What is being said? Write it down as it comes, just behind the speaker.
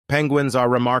Penguins are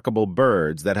remarkable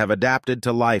birds that have adapted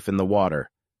to life in the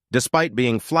water. Despite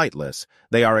being flightless,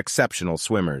 they are exceptional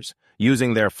swimmers,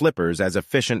 using their flippers as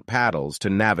efficient paddles to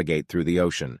navigate through the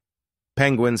ocean.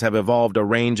 Penguins have evolved a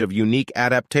range of unique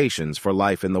adaptations for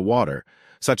life in the water,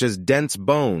 such as dense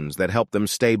bones that help them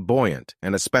stay buoyant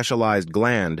and a specialized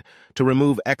gland to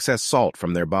remove excess salt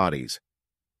from their bodies.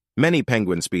 Many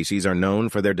penguin species are known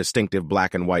for their distinctive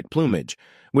black and white plumage,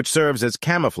 which serves as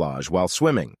camouflage while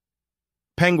swimming.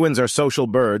 Penguins are social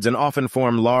birds and often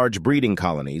form large breeding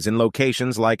colonies in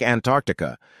locations like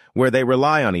Antarctica, where they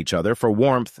rely on each other for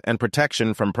warmth and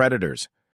protection from predators.